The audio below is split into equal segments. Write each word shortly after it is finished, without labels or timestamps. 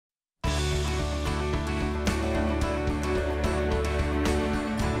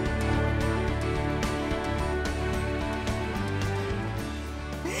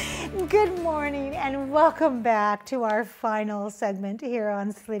Good morning and welcome back to our final segment here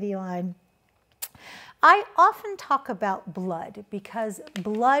on CityLine. I often talk about blood because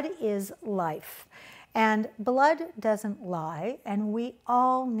blood is life and blood doesn't lie, and we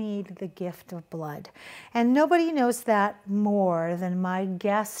all need the gift of blood. And nobody knows that more than my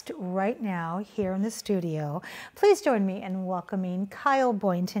guest right now here in the studio. Please join me in welcoming Kyle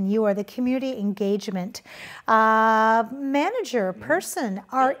Boynton. You are the Community Engagement Manager person,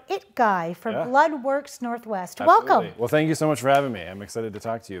 our IT guy for Bloodworks Northwest. Absolutely. Welcome. Well, thank you so much for having me. I'm excited to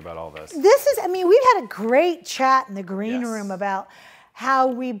talk to you about all this. I mean, we've had a great chat in the green room about how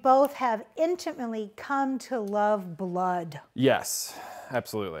we both have intimately come to love blood. Yes,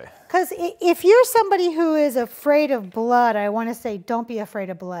 absolutely. Because if you're somebody who is afraid of blood, I want to say don't be afraid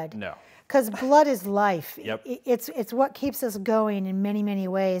of blood. No. Because blood is life. Yep. It's what keeps us going in many, many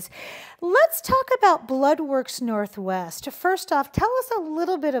ways. Let's talk about Bloodworks Northwest. First off, tell us a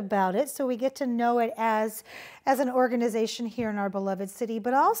little bit about it so we get to know it as an organization here in our beloved city,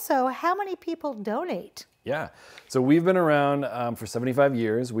 but also how many people donate. Yeah, so we've been around for 75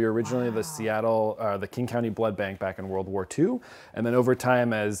 years. We were originally the King County Blood Bank back in World War II. And then over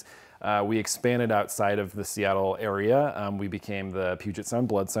time, as we expanded outside of the Seattle area, we became the Puget Sound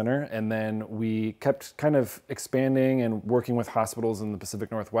Blood Center. And then we kept kind of expanding and working with hospitals in the Pacific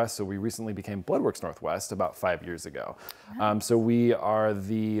Northwest. So we recently became Bloodworks Northwest about 5 years ago. So we are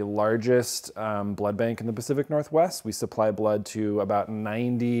the largest blood bank in the Pacific Northwest. We supply blood to about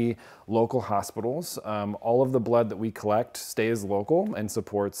 90 local hospitals. All of the blood that we collect stays local and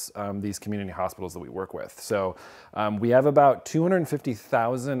supports these community hospitals that we work with. So we have about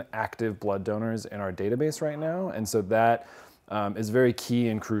 250,000 active blood donors in our database right now. And so that is very key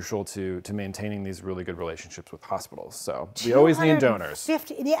and crucial to maintaining these really good relationships with hospitals. So we always need donors.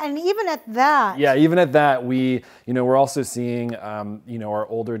 And even at that. Yeah, even at that, we're also seeing, our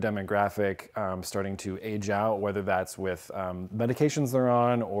older demographic starting to age out, whether that's with medications they're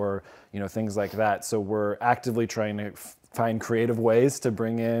on or, things like that. So we're actively trying to find creative ways to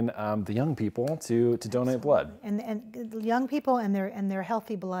bring in the young people to donate blood. And young people and their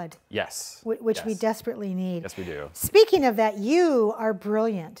healthy blood. Yes. Which we desperately need. Yes, we do. Speaking of that, you are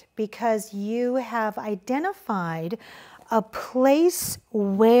brilliant because you have identified a place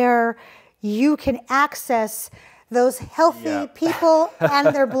where you can access those healthy people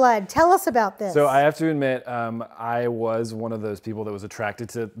and their blood. Tell us about this. So I have to admit, I was one of those people that was attracted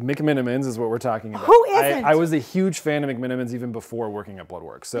to McMenamins, is what we're talking about. Who isn't? I was a huge fan of McMenamins even before working at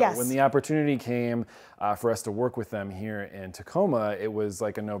Bloodworks. So when the opportunity came for us to work with them here in Tacoma, it was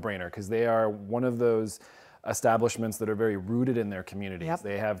like a no-brainer because they are one of those establishments that are very rooted in their communities. Yep.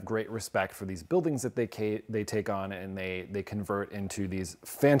 They have great respect for these buildings that they take on, and they convert into these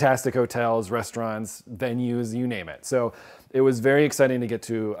fantastic hotels, restaurants, venues, you name it. So it was very exciting to get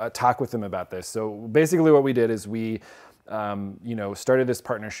to talk with them about this. So basically what we did is we started this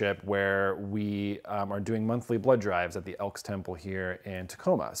partnership where we are doing monthly blood drives at the Elks Temple here in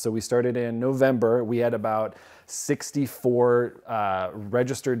Tacoma. So we started in November. We had about 64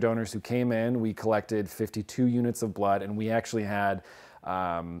 registered donors who came in. We collected 52 units of blood, and we actually had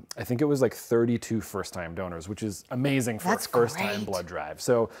I think it was like 32 first-time donors, which is amazing for a first-time blood drive.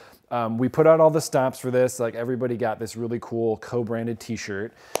 So we put out all the stops for this. Like, everybody got this really cool co-branded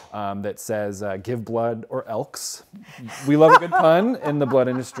T-shirt that says "Give blood or Elks." We love a good pun in the blood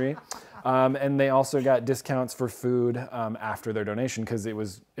industry. And they also got discounts for food after their donation, because it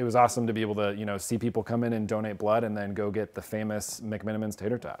was awesome to be able to see people come in and donate blood and then go get the famous McMenamins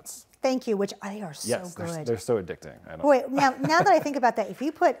tater tots. Thank you, which they are so good. They're so addicting. Wait, now that I think about that, if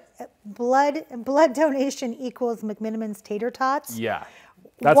you put blood donation equals McMenamins tater tots. Yeah.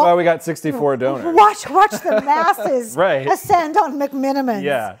 That's why we got 64 donors. Watch the masses ascend on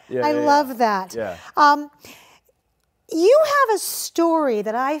McMenamins. I love that. Yeah. You have a story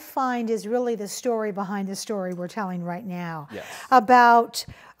that I find is really the story behind the story we're telling right now. Yes. About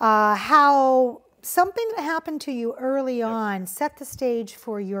how something that happened to you early on set the stage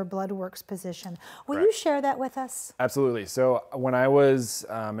for your Bloodworks position. Will you share that with us? Absolutely. So when I was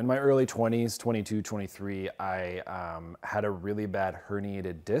in my early 20s, 22, 23, I had a really bad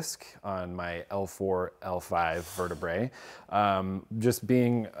herniated disc on my L4, L5 vertebrae. Just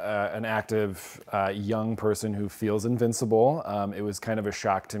being an active young person who feels invincible, it was kind of a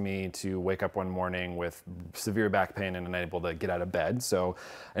shock to me to wake up one morning with severe back pain and unable to get out of bed. So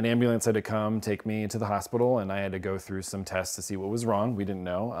an ambulance had to come take me to the hospital, and I had to go through some tests to see what was wrong. We didn't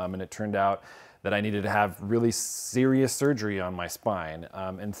know, and it turned out that I needed to have really serious surgery on my spine.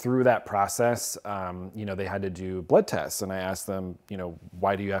 And through that process, they had to do blood tests, and I asked them,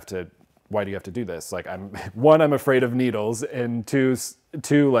 why do you have to why do you have to do this? Like, one, I'm afraid of needles, and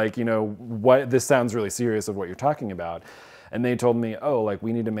two, like, you know, this sounds really serious of what you're talking about. And they told me, oh, like,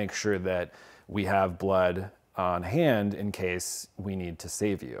 we need to make sure that we have blood on hand in case we need to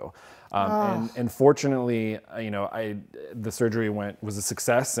save you. And fortunately, you know, the surgery was a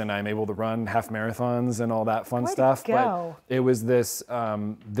success, and I'm able to run half marathons and all that fun stuff. But it was this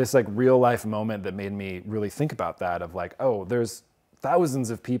like real life moment that made me really think about that, of like, oh, there's thousands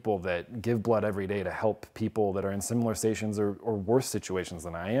of people that give blood every day to help people that are in similar situations or worse situations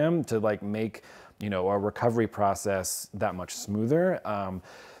than I am, to like make, you know, our recovery process that much smoother.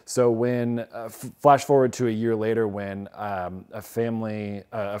 So when, flash forward to a year later, when a friend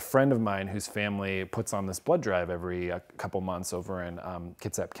of mine whose family puts on this blood drive every couple months over in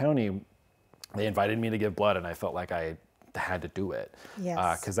Kitsap County, they invited me to give blood, and I felt like I had to do it.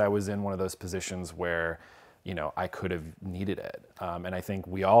 Yes. 'Cause I was in one of those positions where, you know, I could have needed it. And I think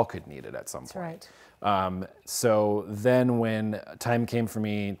we all could need it at some point. That's right. So then when time came for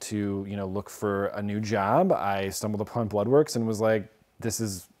me to, you know, look for a new job, I stumbled upon Bloodworks and was like, this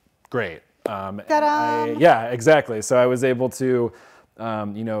is great. Yeah, exactly. So I was able to,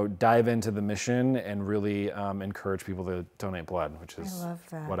 you know, dive into the mission and really encourage people to donate blood, which is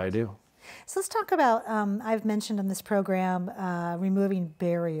what I do. So let's talk about, I've mentioned on this program, removing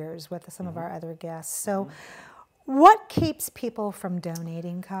barriers with some of our other guests. So what keeps people from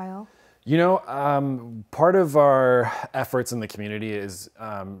donating, Kyle? You know, part of our efforts in the community is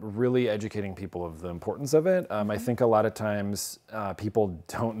really educating people of the importance of it. I think a lot of times people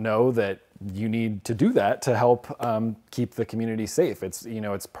don't know that you need to do that to help keep the community safe. It's, you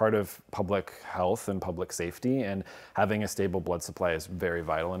know, it's part of public health and public safety, and having a stable blood supply is very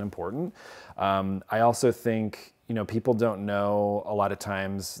vital and important. I also think, you know, people don't know a lot of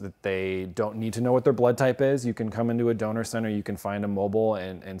times that they don't need to know what their blood type is. You can come into a donor center, you can find a mobile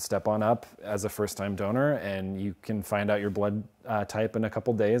and step on up as a first-time donor, and you can find out your blood type in a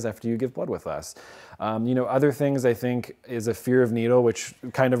couple days after you give blood with us. You know, other things I think is a fear of needle, which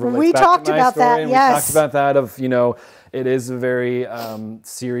kind of relates back to my story. We talked about that of, you know, it is a very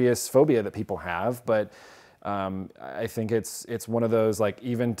serious phobia that people have, but I think it's one of those, like,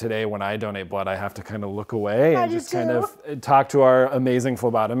 even today when I donate blood, I have to kind of look away and just kind of talk to our amazing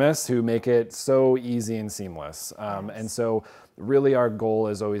phlebotomists who make it so easy and seamless. And so really our goal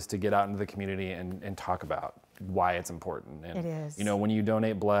is always to get out into the community and talk about why it's important. And, it is. You know, when you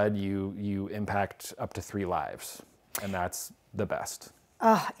donate blood, you impact up to 3 lives, and that's the best.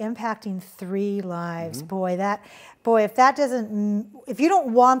 Impacting 3 lives. Boy, if that doesn't, if you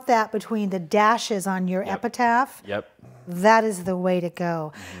don't want that between the dashes on your epitaph, that is the way to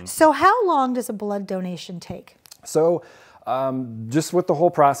go. So how long does a blood donation take? So just with the whole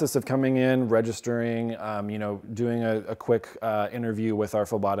process of coming in, registering, you know, doing a quick interview with our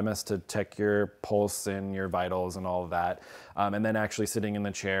phlebotomist to check your pulse and your vitals and all of that, and then actually sitting in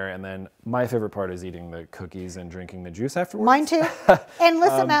the chair, and then my favorite part is eating the cookies and drinking the juice afterwards. Mine too.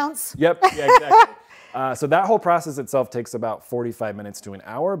 Endless amounts. Yep, yeah, exactly. So that whole process itself takes about 45 minutes to an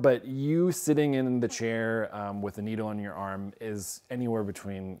hour, but you sitting in the chair with a needle in your arm is anywhere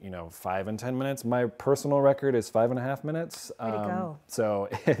between, you know, 5 and 10 minutes. My personal record is 5.5 minutes. Way to go. So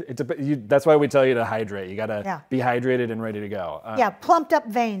that's why we tell you to hydrate. You gotta be hydrated and ready to go. Plumped up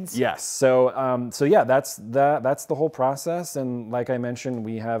veins. Yes. So so yeah, that's the whole process. And like I mentioned,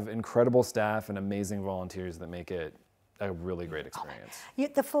 we have incredible staff and amazing volunteers that make it a really great experience.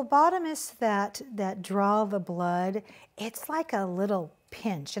 The phlebotomists that draw the blood, it's like a little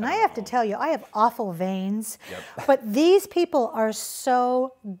pinch. And I have to tell you, I have awful veins, but these people are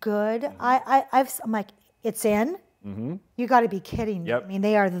so good. I'm like, it's in. You got to be kidding me. I mean,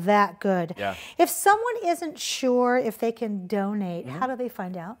 they are that good. If someone isn't sure if they can donate, how do they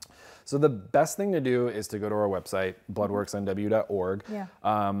find out? So the best thing to do is to go to our website, bloodworksnw.org.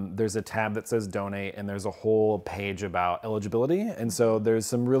 There's a tab that says donate, and there's a whole page about eligibility. And so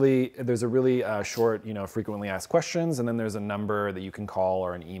there's a really short, you know, frequently asked questions, and then there's a number that you can call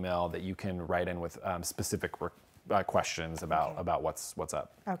or an email that you can write in with specific questions about what's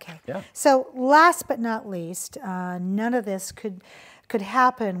up. Okay. Yeah. So last but not least, none of this could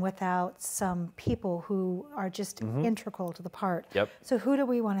happen without some people who are just integral to the part. So who do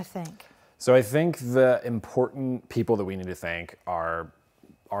we want to thank? So I think the important people that we need to thank are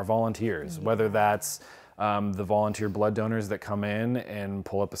our volunteers, whether that's the volunteer blood donors that come in and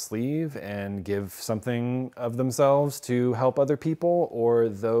pull up a sleeve and give something of themselves to help other people, or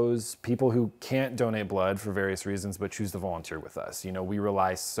those people who can't donate blood for various reasons but choose to volunteer with us. You know, we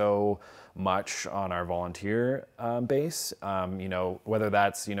rely so much on our volunteer base, you know, whether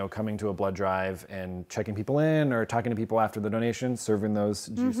that's, you know, coming to a blood drive and checking people in, or talking to people after the donation, serving those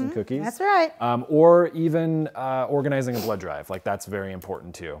juice and cookies. That's right. Or even organizing a blood drive. Like, that's very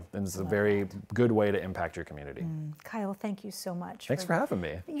important too. And it's a very good way to impact your community. Kyle, thank you so much. Thanks for having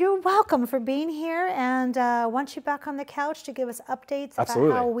me. You're welcome for being here, and want you back on the couch to give us updates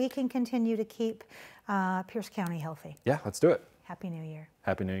about how we can continue to keep Pierce County healthy. Yeah, let's do it. Happy New Year.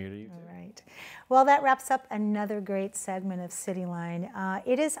 Happy New Year to you too. All right. Well, that wraps up another great segment of CityLine.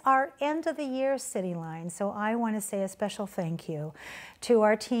 It is our end of the year CityLine, so I want to say a special thank you to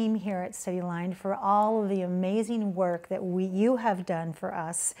our team here at CityLine for all of the amazing work that you have done for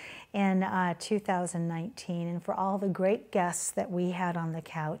us in 2019, and for all the great guests that we had on the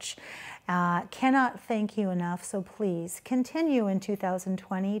couch. Cannot thank you enough, so please continue in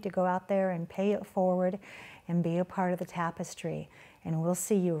 2020 to go out there and pay it forward and be a part of the tapestry. And we'll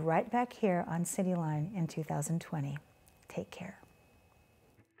see you right back here on CityLine in 2020. Take care.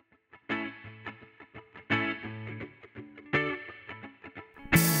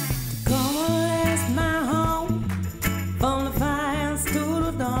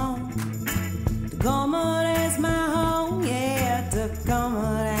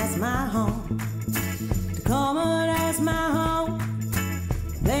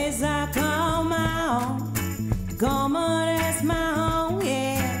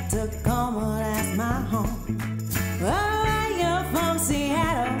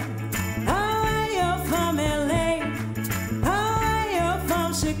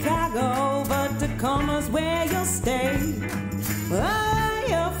 Tacoma's where you'll stay. Oh,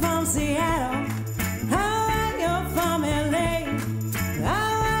 you're from Seattle. Oh, you're from LA.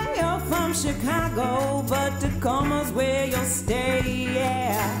 Oh, you're from Chicago, but Tacoma's where you'll stay.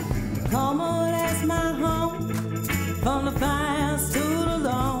 Yeah, Tacoma, that's my home. From the fires to the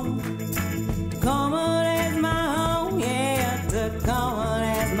loam. Tacoma, that's my home. Yeah, Tacoma,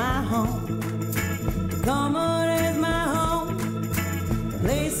 that's my home. Tacoma, that's my home.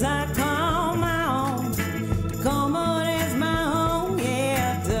 Place I call my own. Tacoma, that's my home.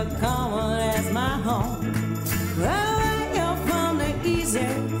 Yeah, Tacoma, that's my home. Oh, you're from the easy.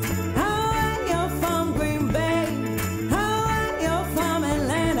 Oh, you're from Green Bay. Oh, you're from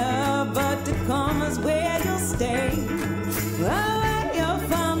Atlanta, but Tacoma's where you'll stay. Oh, you're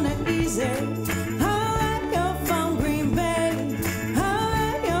from the easy. Oh, you're from Green Bay.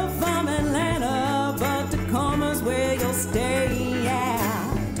 Oh, you're from Atlanta, but Tacoma's where you'll stay.